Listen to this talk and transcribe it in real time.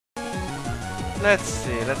Let's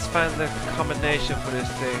see, let's find the combination for this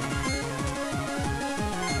thing.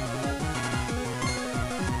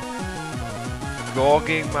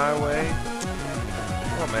 Gogging my way.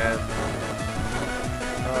 Oh man.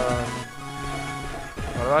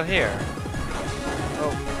 What about here?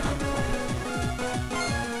 Oh.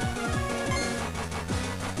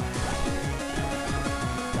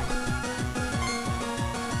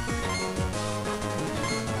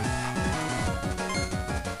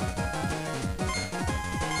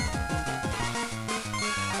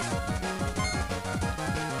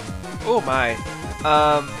 Oh my.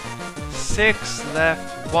 6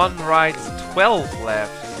 left, 1 right, 12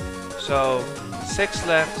 left. So 6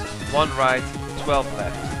 left, 1 right, 12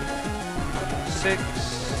 left. 6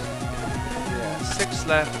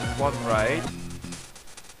 left, 1 right.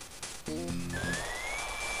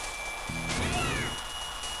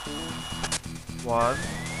 1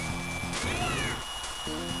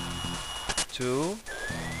 2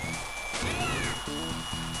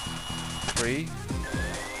 3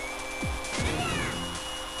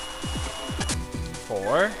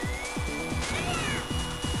 4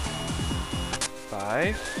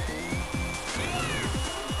 5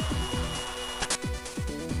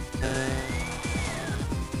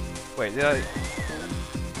 Wait, did I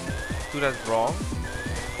do that wrong?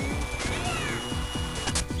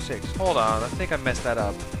 6. Hold on, I think I messed that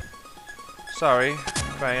up. Sorry,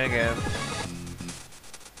 trying again.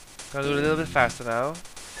 Gonna do it a little bit faster now.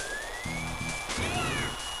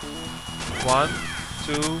 1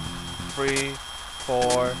 2 3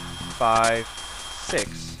 4 5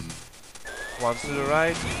 6. 1 to the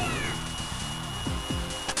right.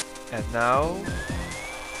 And now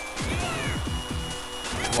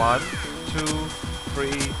 1 2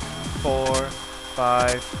 3 4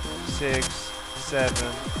 5 6 7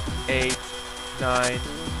 8 9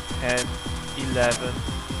 10 11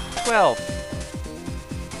 12.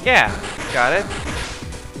 Yeah, got it.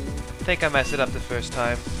 I think I messed it up the first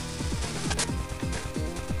time.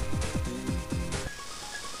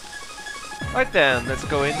 Right then, let's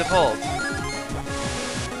go in the vault.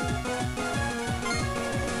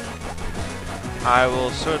 I will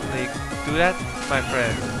certainly do that, my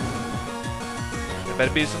friend. There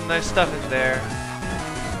better be some nice stuff in there.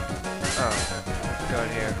 Oh, let's go in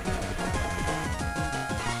here.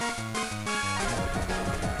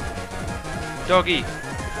 Doggy!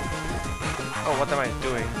 Oh, what am I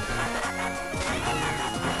doing?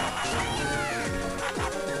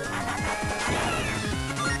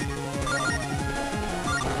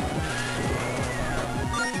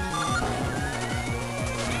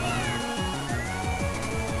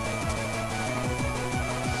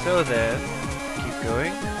 So then, keep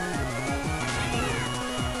going.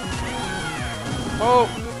 Whoa!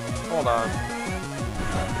 Hold on.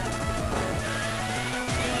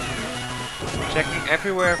 Checking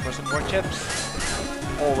everywhere for some more chips.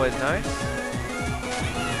 Always nice.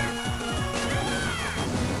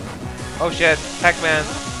 Oh shit, Pac-Man.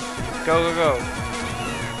 Go, go, go.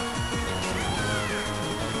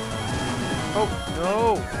 Oh,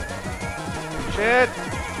 no. Shit.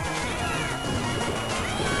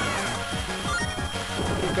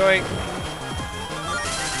 Keep going.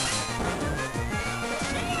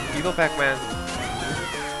 Evil Pac-Man.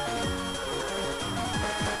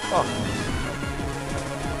 Oh.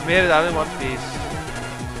 Made it out in one piece.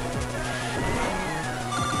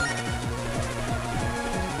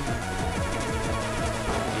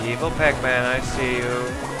 Evil Pac-Man, I see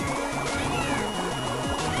you.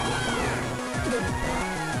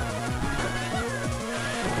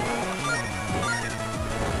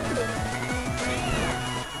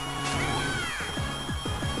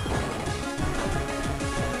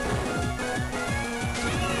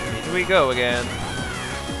 Here we go again.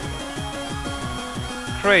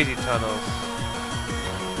 Crazy tunnels.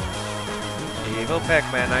 Evil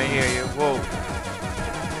Pac-Man, I hear you. Whoa.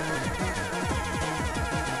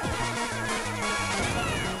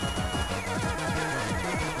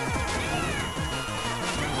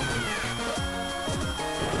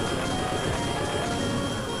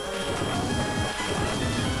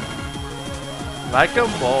 Like a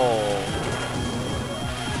mole.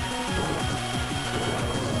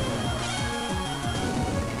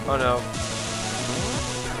 Oh no.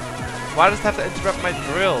 Why does it have to interrupt my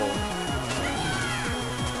drill?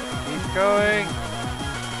 Keep going.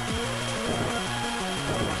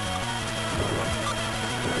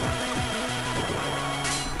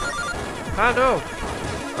 Ah no!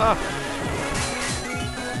 Ah!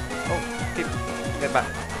 Oh, keep. Get back.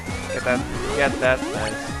 Get that. Get that.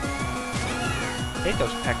 Nice. Hate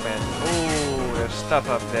those Pac-Man. Ooh, there's stuff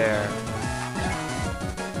up there.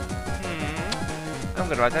 I'm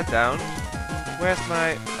gonna write that down. Where's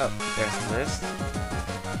my... Oh, there's the list.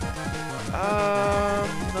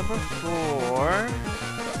 Number 4.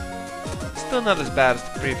 Still not as bad as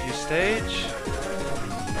the previous stage.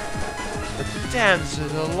 The dance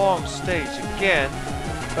is a long stage again,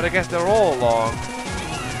 but I guess they're all long.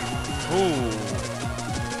 Ooh.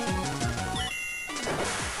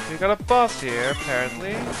 We got a boss here,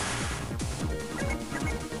 apparently.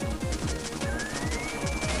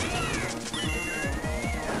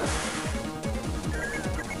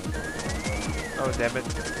 Oh, damn it.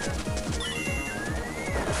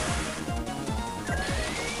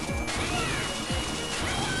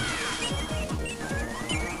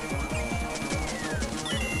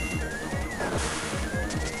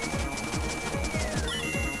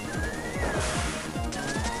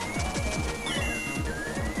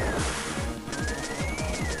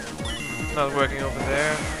 Not working over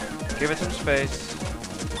there. Give it some space.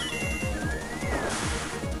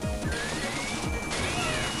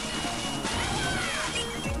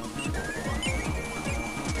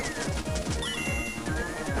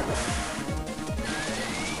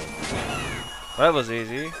 That was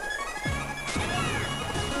easy.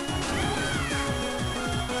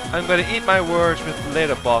 I'm gonna eat my words with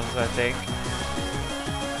later bosses, I think.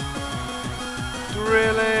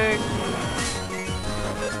 Drilling!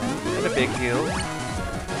 And a big heal.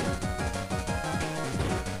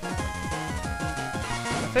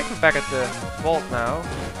 I think we're back at the vault now.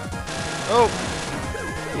 Oh!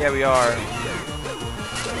 Yeah, we are.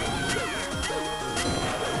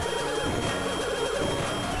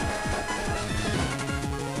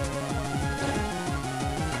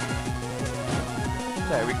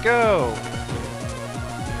 There we go!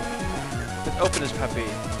 Let's open this puppy.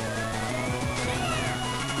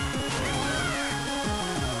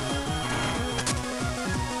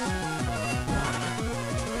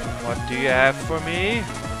 What do you have for me?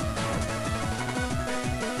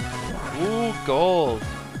 Ooh, gold!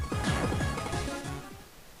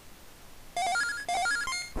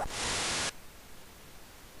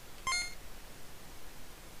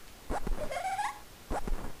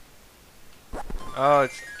 Oh,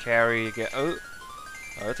 it's carry again. Oh,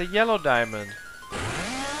 it's a yellow diamond.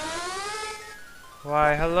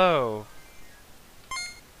 Why, hello.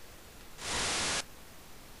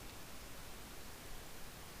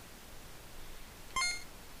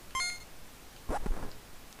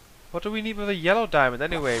 What do we need with a yellow diamond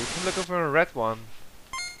anyway? We can look for a red one.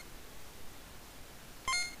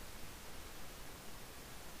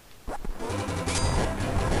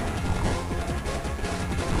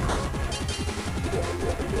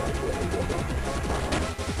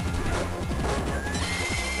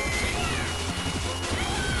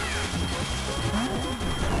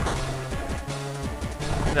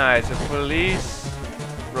 Nice, a police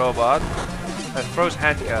robot that throws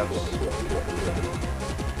handcuffs.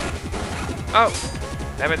 Oh!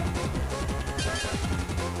 Damn it!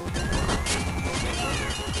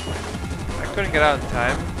 I couldn't get out in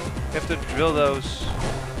time. You have to drill those.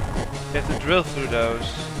 You have to drill through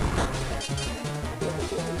those.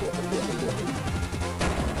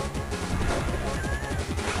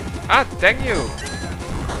 Ah, dang you!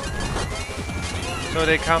 So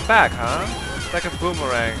they come back, huh? Like a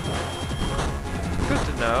boomerang. Good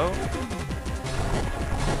to know.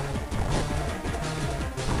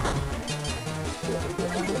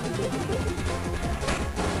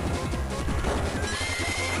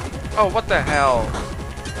 Oh, what the hell?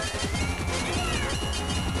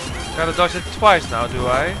 Gotta dodge it twice now, do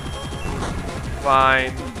I?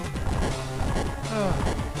 Fine.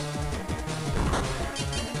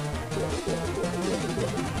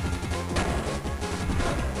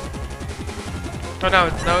 Oh,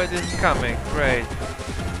 now it isn't coming. Great.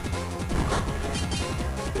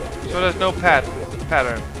 So there's no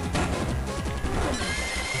pattern.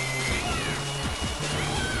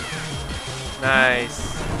 Nice.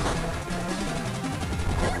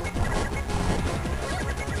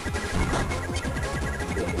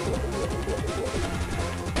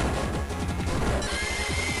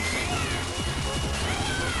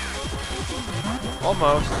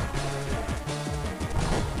 Almost.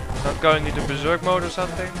 Not going into berserk mode or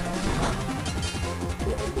something?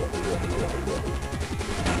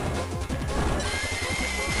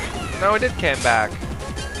 No, it did came back.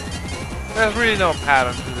 There's really no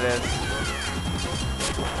pattern to this.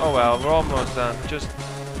 Oh well, we're almost done. Just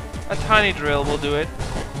a tiny drill will do it.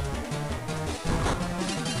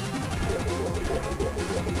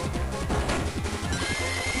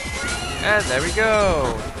 And there we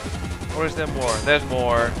go. Or is there more? There's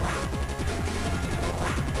more.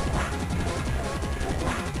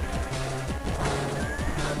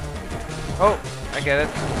 Oh, I get it.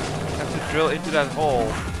 Have to drill into that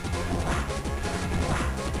hole.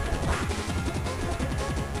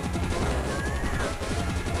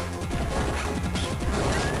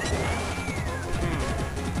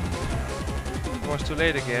 It was too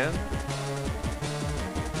late again.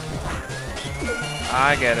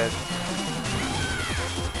 I get it.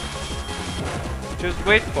 Just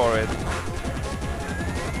wait for it.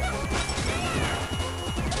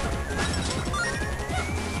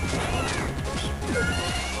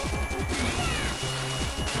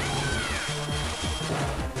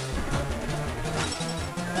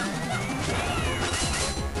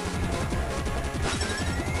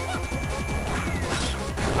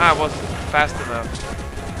 I wasn't fast enough.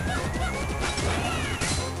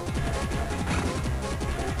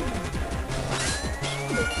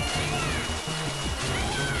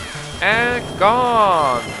 And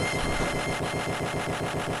gone!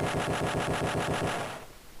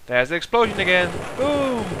 There's the explosion again.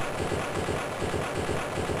 Boom!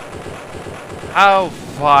 How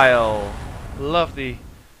vile. Love the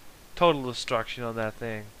total destruction on that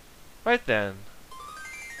thing. Right then.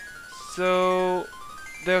 So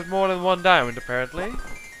there's more than one diamond apparently.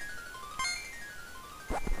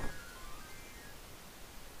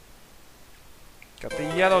 Got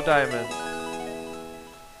the yellow diamond.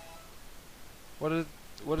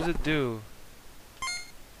 What does it do?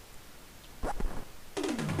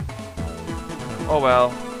 Oh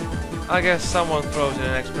well. I guess someone throws in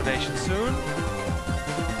an explanation soon.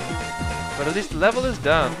 But at least the level is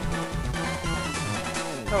done.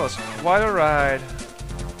 That was quite a ride.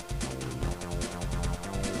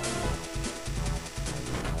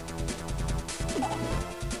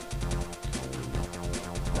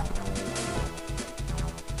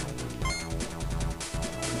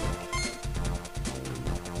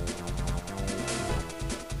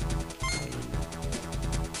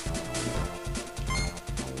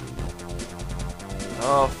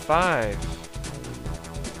 Oh, 5.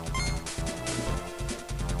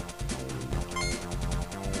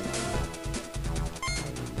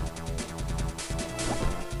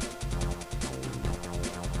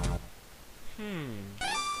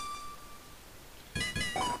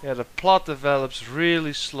 Yeah, the plot develops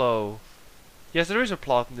really slow. Yes, there is a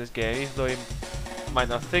plot in this game, even though you might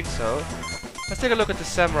not think so. Let's take a look at the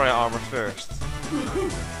samurai armor first.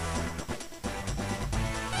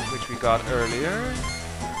 Which we got earlier.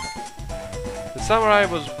 This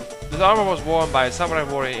armor was worn by a samurai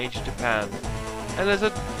warrior in ancient Japan. And there's a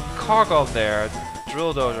cog on there, a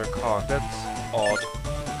drill dozer cog. That's odd.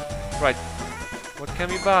 Right, what can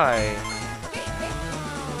we buy?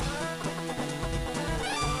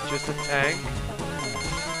 Just a tank?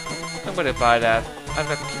 I'm gonna buy that. I've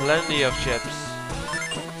got plenty of chips.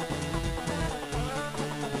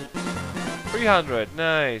 300,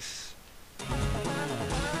 nice.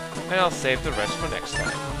 And I'll save the rest for next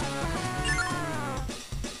time.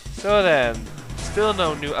 So then, still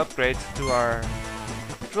no new upgrades to our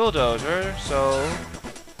drill dozer, so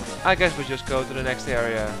I guess we just go to the next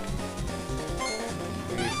area.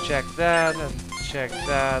 We check that, and check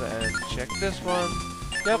that, and check this one.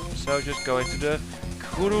 Yep, so just go into the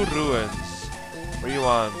Kuru Ruins. Where you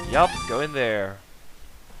want? Yup, go in there.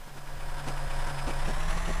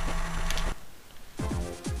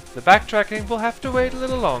 The backtracking will have to wait a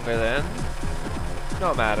little longer then.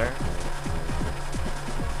 No matter.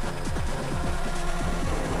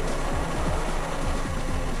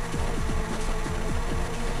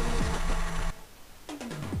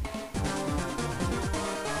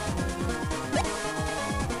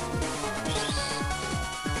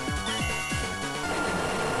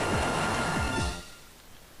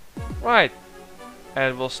 Right,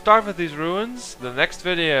 and we'll start with these ruins in the next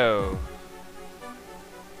video.